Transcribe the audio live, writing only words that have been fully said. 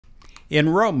In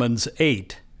Romans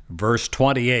 8, verse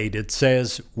 28, it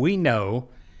says, "We know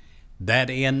that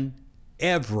in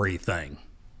everything,"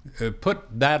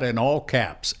 put that in all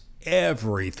caps,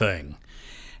 everything,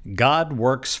 "God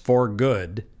works for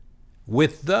good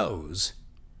with those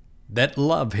that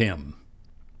love Him."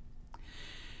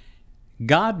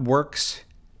 God works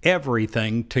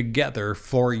everything together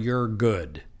for your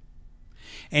good.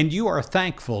 And you are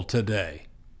thankful today.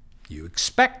 You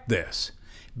expect this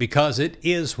because it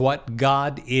is what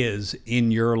God is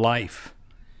in your life.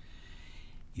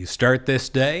 You start this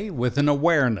day with an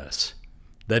awareness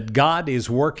that God is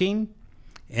working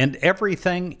and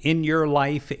everything in your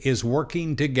life is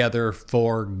working together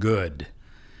for good.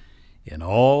 In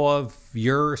all of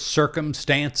your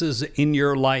circumstances in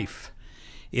your life,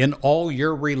 in all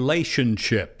your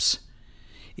relationships,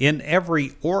 in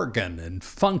every organ and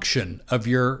function of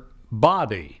your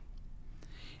body,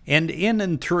 and in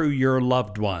and through your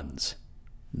loved ones,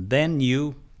 then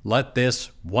you let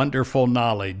this wonderful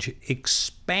knowledge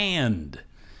expand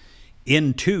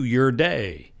into your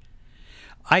day.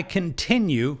 I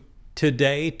continue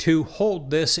today to hold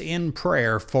this in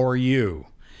prayer for you,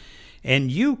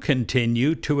 and you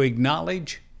continue to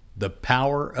acknowledge the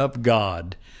power of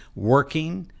God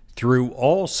working through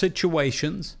all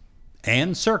situations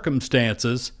and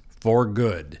circumstances for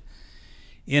good,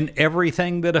 in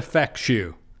everything that affects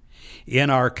you,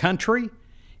 in our country,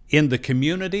 in the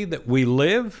community that we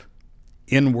live,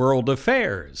 in world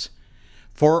affairs,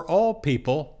 for all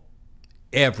people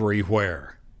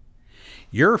everywhere.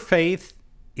 Your faith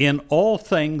in all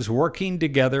things working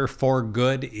together for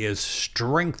good is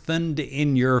strengthened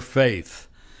in your faith.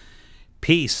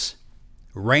 Peace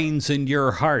reigns in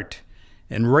your heart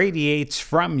and radiates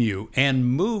from you and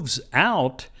moves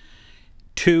out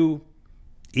to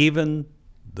even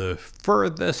the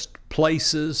furthest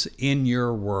places in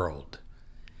your world.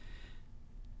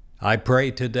 I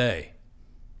pray today,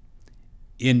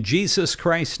 in Jesus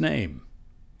Christ's name,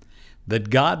 that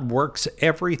God works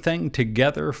everything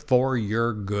together for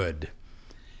your good,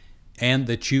 and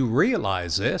that you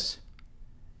realize this,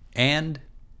 and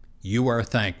you are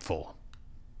thankful.